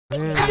Yo,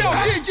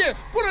 DJ,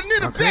 put a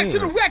nigga back to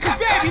the record,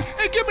 baby,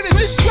 and give me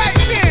this right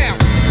now.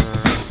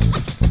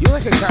 You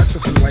like a character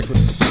from like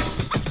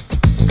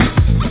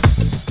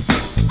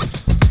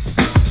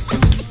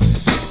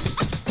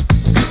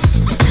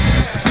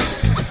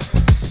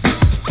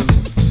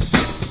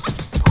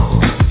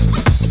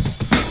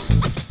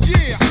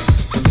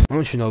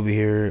I'm Shinobi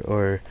here,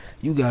 or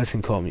you guys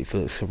can call me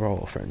Felix. We're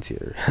all friends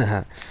here.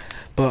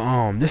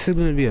 But this is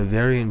gonna be a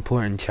very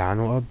important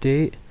channel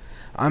update.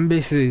 I'm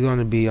basically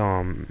gonna be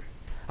I'm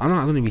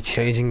not gonna be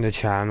changing the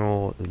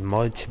channel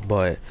much,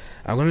 but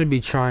I'm gonna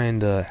be trying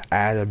to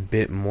add a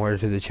bit more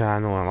to the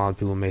channel. And a lot of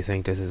people may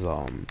think this is a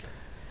lot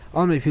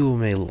of people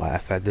may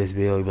laugh at this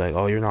video, be like,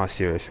 "Oh, you're not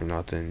serious or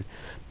nothing,"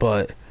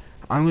 but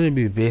I'm gonna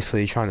be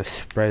basically trying to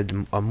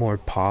spread a more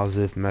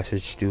positive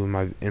message through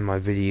in my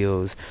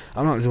videos.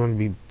 I'm not just gonna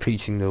be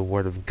preaching the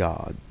word of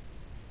God.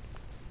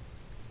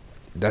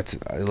 That's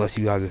unless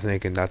you guys are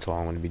thinking that's all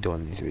I'm gonna be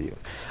doing in these videos.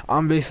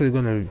 I'm basically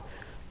gonna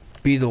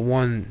be the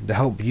one to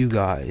help you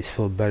guys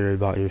feel better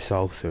about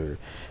yourselves, or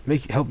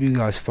help you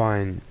guys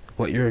find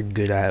what you're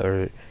good at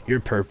or your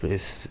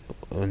purpose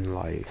in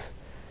life.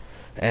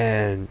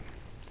 And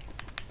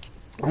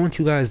I want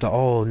you guys to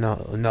all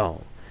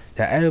know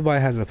that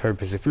everybody has a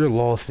purpose. If you're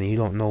lost and you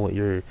don't know what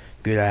you're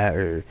good at,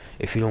 or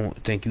if you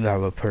don't think you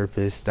have a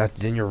purpose,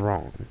 then you're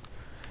wrong.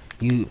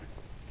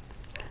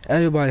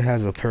 Everybody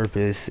has a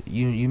purpose.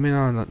 You may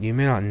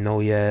not know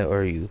yet,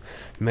 or you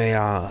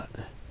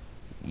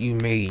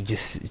may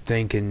just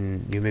think,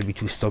 and you may be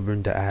too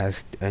stubborn to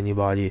ask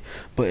anybody.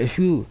 But if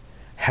you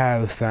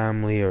have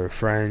family or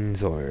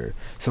friends or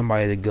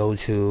somebody to go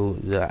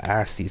to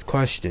ask these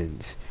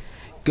questions,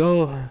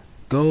 go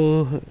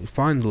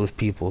find those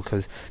people,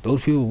 because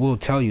those people will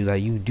tell you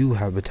that you do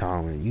have a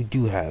talent, you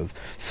do have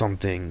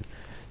something.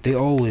 They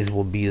always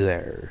will be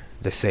there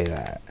to say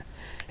that.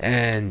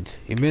 And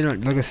you may not,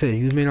 like I said,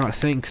 you may not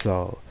think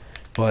so,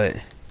 but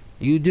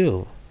you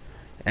do.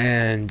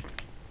 And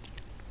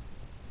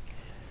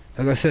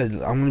like I said,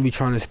 I'm gonna be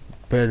trying to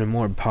spread a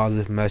more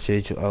positive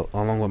message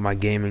along with my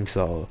gaming.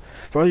 So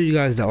for all you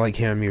guys that like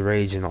hearing me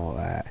rage and all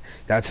that,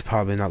 that's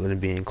probably not going to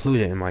be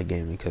included in my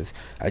gaming, because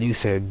I do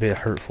say a bit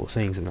hurtful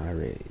things when I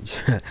rage.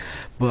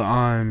 But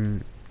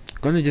I'm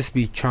gonna just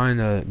be trying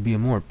to be a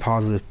more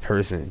positive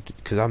person,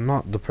 because I'm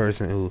not the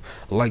person who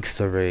likes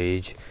to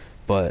rage,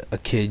 but a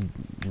kid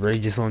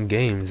rages on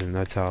games, and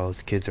that's how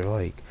kids are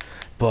like.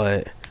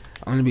 But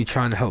I'm gonna be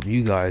trying to help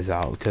you guys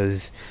out,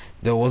 because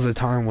there was a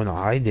time when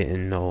I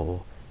didn't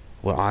know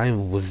what I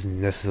was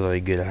necessarily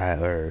good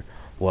at, or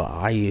what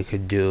I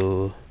could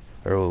do,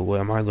 or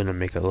what am I gonna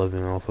make a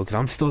living off of, because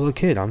I'm still a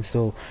kid. I'm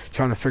still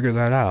trying to figure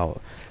that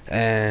out,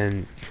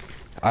 and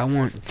I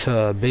want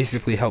to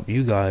basically help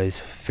you guys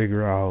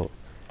figure out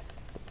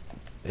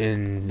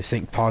and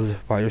think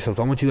positive about yourselves.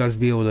 I want you guys to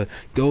be able to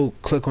go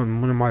click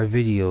on one of my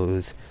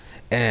videos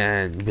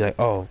and be like,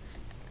 "Oh,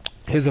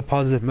 here's a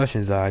positive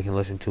message that I can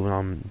listen to when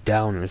I'm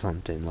down," or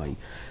something. Like,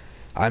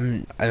 I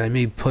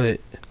may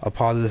put a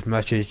positive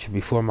message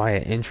before my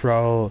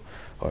intro,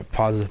 or a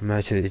positive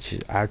message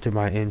after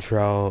my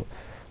intro,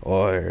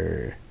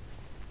 or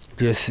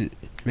just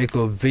make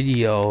a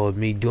video of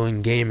me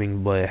doing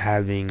gaming but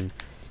having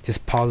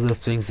just positive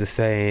things to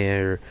say,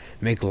 or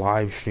make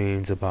live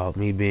streams about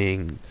me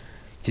being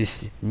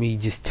just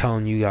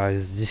telling you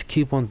guys, just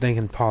keep on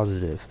thinking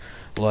positive.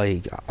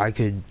 Like, I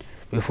could,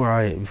 before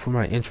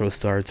my intro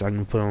starts, I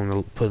can put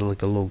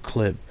like a little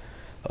clip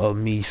of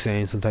me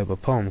saying some type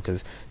of poem,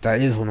 because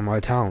that is one of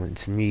my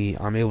talents.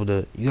 I'm able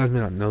to, you guys may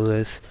not know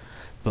this,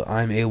 but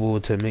I'm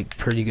able to make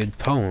pretty good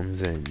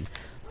poems, and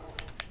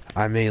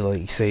I may,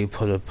 like, say,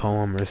 put a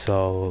poem or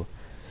so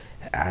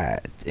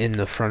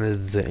in front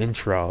of the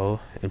intro,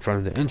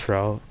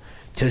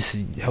 just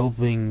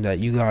hoping that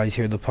you guys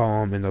hear the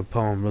poem, and the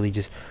poem really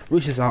just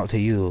reaches out to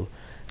you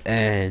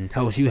and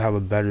helps you have a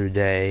better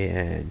day,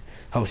 and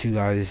helps you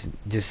guys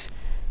just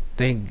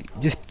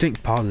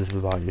think positive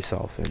about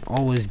yourself, and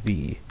always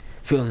be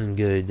feeling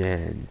good,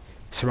 and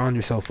surround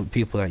yourself with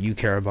people that you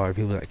care about, or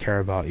people that care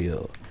about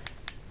you.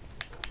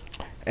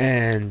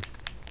 And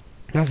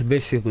that's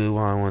basically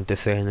what I want to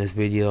say in this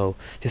video.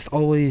 Just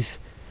always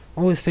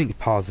think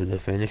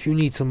positive, and if you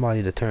need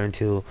somebody to turn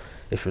to,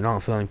 if you're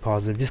not feeling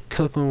positive, just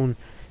click on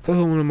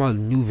one of my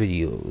new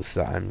videos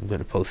that I'm going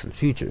to post in the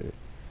future,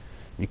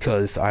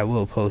 because I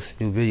will post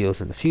new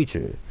videos in the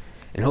future,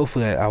 and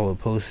hopefully I will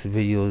post some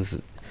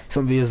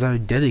videos that are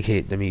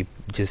dedicated to me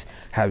just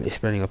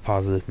spreading a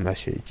positive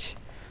message.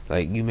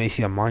 Like, you may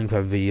see a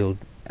Minecraft video,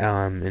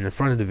 in the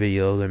front of the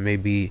video there may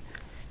be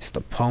just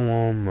a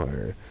poem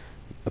or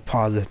a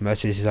positive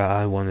message that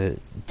I want to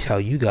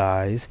tell you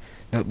guys,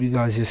 that you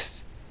guys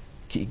just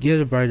get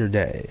a brighter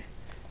day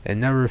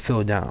and never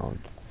feel down.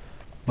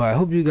 But I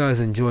hope you guys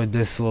enjoyed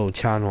this little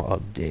channel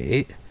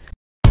update.